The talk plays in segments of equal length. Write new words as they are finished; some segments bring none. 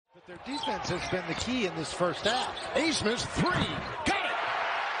Their defense has been the key in this first half. Abmas, three. Got it!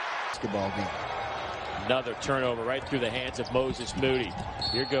 Basketball game. Another turnover right through the hands of Moses Moody.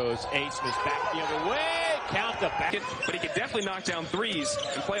 Here goes Abmas back the other way. Count the back. But he can definitely knock down threes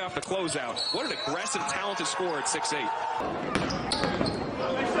and play off the closeout. What an aggressive, talented scorer at 6'8".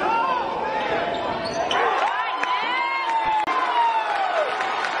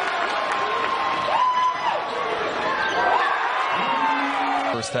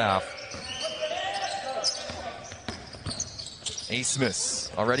 First half.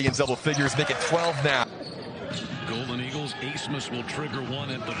 Abmas already in double figures, making 12 now. Golden Eagles, Abmas will trigger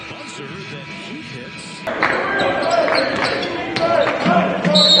one at the buzzer that he hits.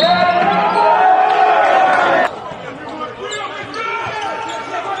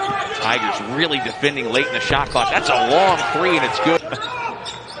 Tigers really defending late in the shot clock. That's a long three, and it's good.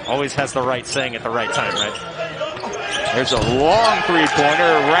 Always has the right saying at the right time, right? There's a long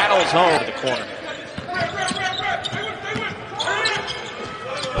three-pointer, rattles home to the corner.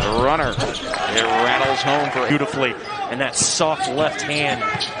 The runner, it rattles home for beautifully, and that soft left hand,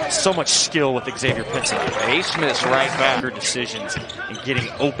 so much skill with Xavier Pinson. Abmas right back. Decisions and getting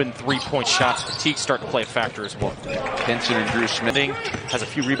open three-point shots. Fatigue starting to play a factor as well. Pinson and Drew Smith has a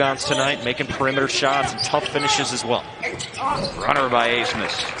few rebounds tonight, making perimeter shots and tough finishes as well. Runner by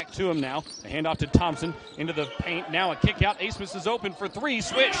Abmas. Back to him now. A handoff to Thompson into the paint. Now a kick out. Abmas is open for three.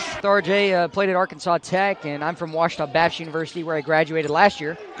 Switch. RJ played at Arkansas Tech, and I'm from Ouachita Baptist University, where I graduated last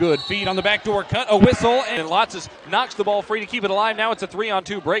year. Good feed on the backdoor cut. A whistle, and Lotsis knocks the ball free to keep it alive. Now it's a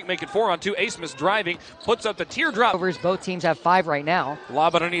 3-on-2 break. Make it 4-on-2. Abmas driving. Puts up the teardrop. Both teams have 5 right now.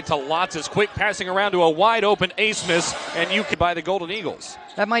 Lob underneath to Lotsis. Quick passing around to a wide open Abmas, and you can buy the Golden Eagles.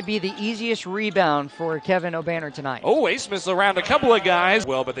 That might be the easiest rebound for Kevin O'Banner tonight. Oh, Abmas around a couple of guys.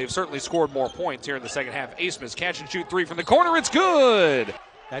 Well, but they've certainly scored more points here in the second half. Abmas catch and shoot three from the corner. It's good.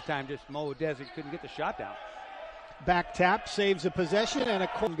 That time just Mo Desert couldn't get the shot down. Back tap saves the possession and a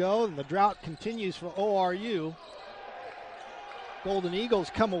go, and the drought continues for ORU. Golden Eagles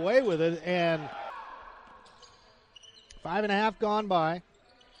come away with it, and 5.5 gone by.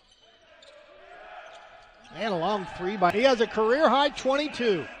 And a long three by. He has a career high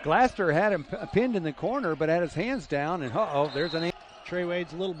 22. Glaster had him pinned in the corner, but had his hands down, and there's an. Trey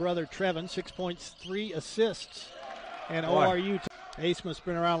Wade's little brother Trevin, 6 points, 3 assists. And Boy. ORU. Abmas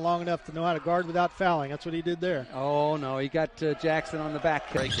been around long enough to know how to guard without fouling. That's what he did there. Oh, no, he got Jackson on the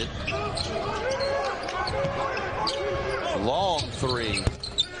back. Break it. Long three.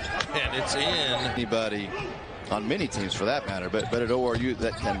 And it's in. Anybody on many teams for that matter, but at ORU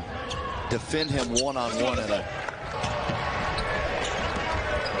that can defend him one-on-one at a.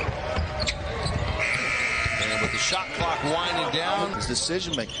 And with the shot clock winding down. His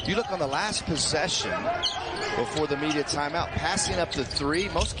decision making. You look on the last possession before the media timeout, passing up the three.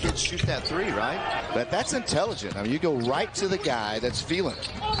 Most kids shoot that three, right? But that's intelligent. I mean, you go right to the guy that's feeling it.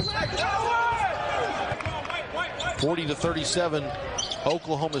 40-37,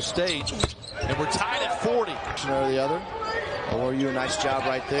 Oklahoma State. And we're tied at 40. One or the other. ORU, a nice job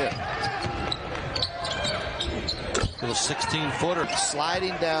right there. Little 16-footer.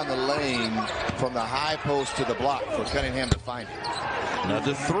 Sliding down the lane from the high post to the block for Cunningham to find it.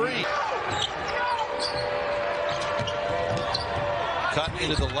 Another three. Cut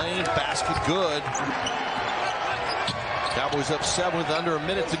into the lane, basket good. Cowboys up 7 with under a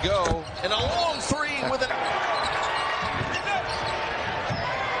minute to go. And a long three with an...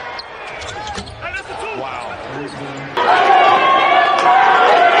 Wow.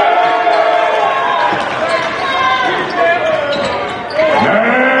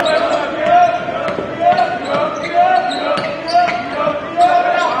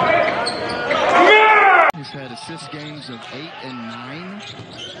 He's had assist games of 8 and 9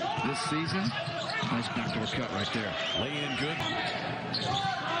 this season. Nice backdoor cut right there. Lay in good.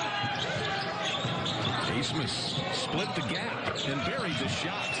 Abmas split the gap and buried the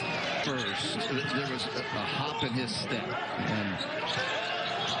shot. First, there was a hop in his step. And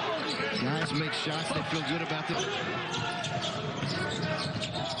guys make shots, they feel good about this.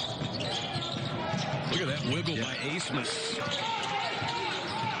 Look at that wiggle by Abmas.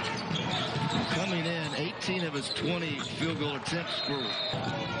 Coming in, 18 of his 20 field goal attempts were.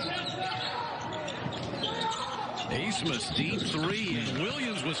 Abmas deep three, and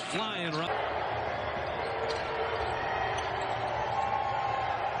Williams was flying right.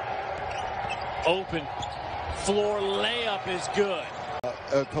 Open floor layup is good.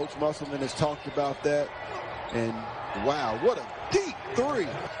 Coach Musselman has talked about that, and wow, what a deep three.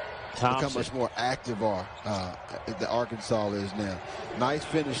 Look how much more active the Arkansas is now. Nice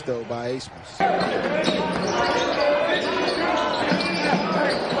finish, though, by Abmas.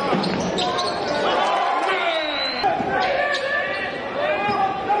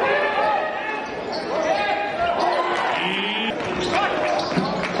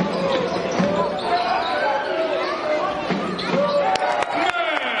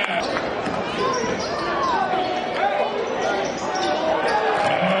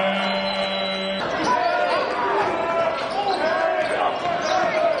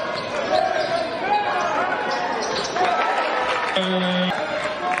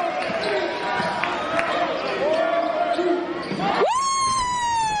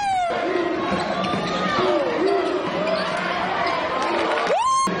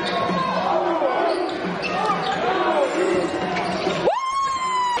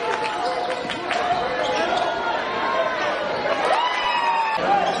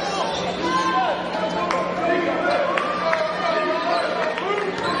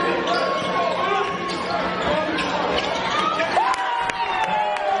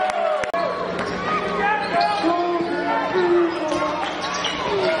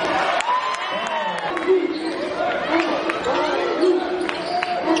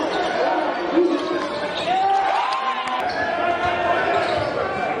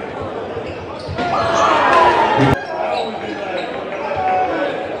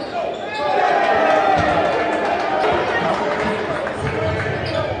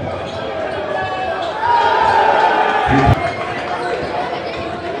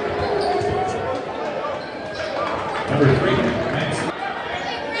 Number 3, Max.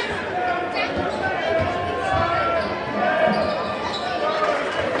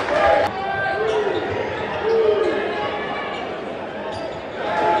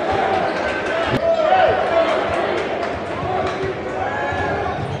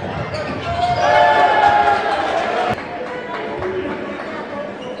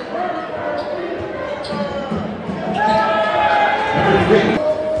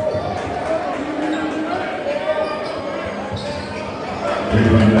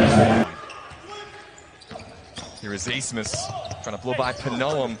 Here is Asmus trying to blow by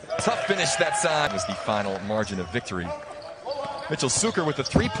Pinoam. Tough finish that side. Was the final margin of victory. Mitchell Suker with the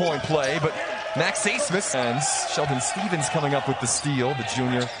three-point play, but Max Asmus and Sheldon Stevens coming up with the steal, the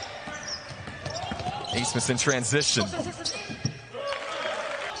junior. Asmus in transition.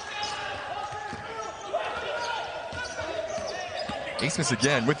 Asmus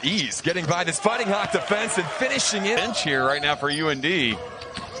again with ease, getting by this Fighting Hawk defense and finishing it. Bench here right now for UND.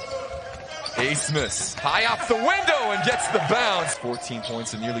 Asmus high off the window and gets the bounce. 14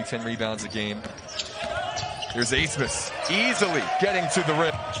 points and nearly 10 rebounds a game. Here's Asmus easily getting to the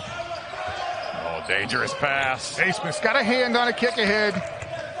rim. Oh, dangerous pass. Asmus got a hand on a kick ahead.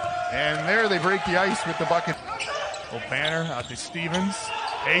 And there they break the ice with the bucket. O'Banner out to Stevens.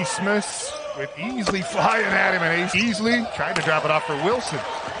 Asmus with easily flying at him, and easily tried to drop it off for Wilson.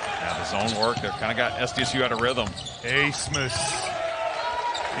 Now the zone work, they've kind of got SDSU out of rhythm. Asmus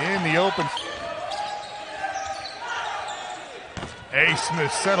in the open.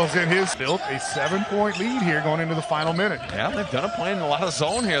 Asmus settles in his, built a 7-point lead here going into the final minute. Yeah, they've done it playing a lot of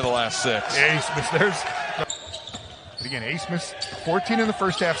zone here the last 6. Asmus, but again, Asmus, 14 in the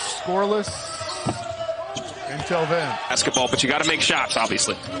first half, scoreless until then. Basketball, but you got to make shots,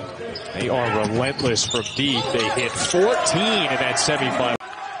 obviously. They are relentless from deep. They hit 14 in that semifinal.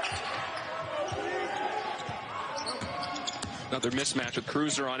 Another mismatch with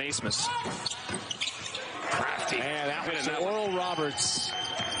Cruiser on Asmus. Crafty. Man, that was Oral Roberts.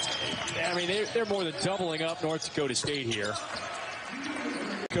 I mean, they're more than doubling up North Dakota State here.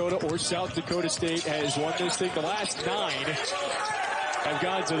 Dakota or South Dakota State has won this thing. The last 9 have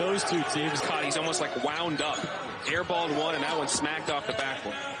gone to those two teams. He's almost like wound up. Airballed one, and that one smacked off the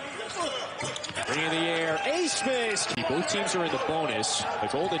backboard. Three in the air. Asmus. Both teams are in the bonus. The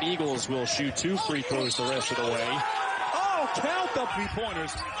Golden Eagles will shoot 2 free throws the rest of the way. Oh, count the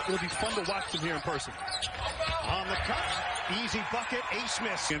 3-pointers. It'll be fun to watch them here in person. On the cut. Easy bucket.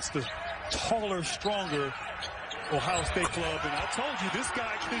 Asmus against the taller, stronger Ohio State club. And I told you, this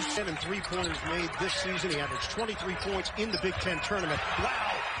guy is 7 3-pointers made this season. He averaged 23 points in the Big Ten tournament.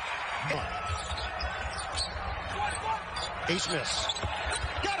 Wow. Asmus.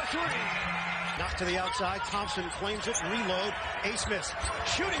 Got a 3. Knocked to the outside. Thompson claims it. Reload. Asmus.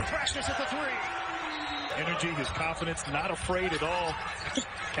 Shooting practice at the 3. Energy, his confidence, not afraid at all.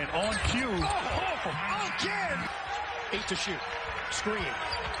 And on cue. Oh, again. 8 to shoot. Screen.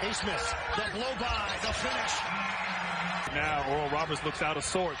 Asmus. The blow by. The finish. Now Oral Roberts looks out of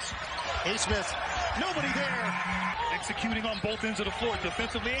sorts. Asmus. Nobody there. Executing on both ends of the floor,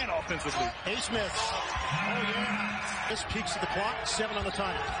 defensively and offensively. Asmus. Oh, yeah. This peaks at the clock. 7 on the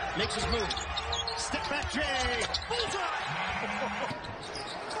timer. Makes his move. Step back, Jay. Bullseye.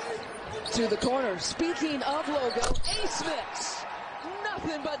 To the corner. Speaking of logo, Asmus.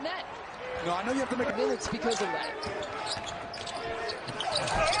 Nothing but net. No, I know you have to make minutes because of that.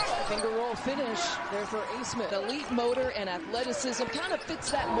 Finger roll finish there for Asmus. Elite motor and athleticism kind of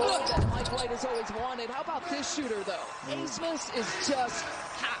fits that mold that Mike White has always wanted. How about this shooter, though? Asmus is just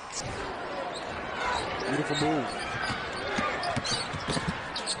hot. Beautiful move.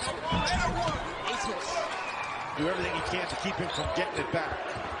 Asmus. Do everything he can to keep him from getting it back.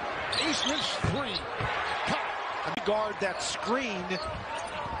 Asmus 3. Cut. And guard that screen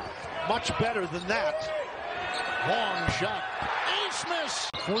much better than that. Long shot. Asmus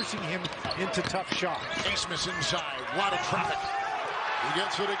forcing him into tough shots. Asmus inside. A lot of traffic. He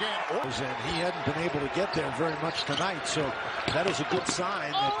gets it again. And he hadn't been able to get there very much tonight, so that is a good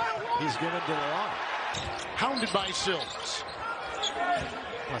sign that he's getting to the line. Hounded by Sills.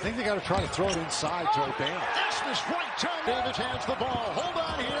 I think they got to try to throw it inside to O'Banner. Asmus right time. Davis has the ball. Hold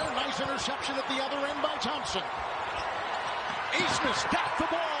on here. Nice interception at the other end by Thompson. Asmus got the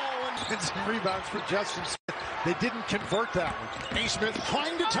ball and some rebounds for Justin Smith. They didn't convert that one. Asmus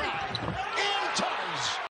trying to tie.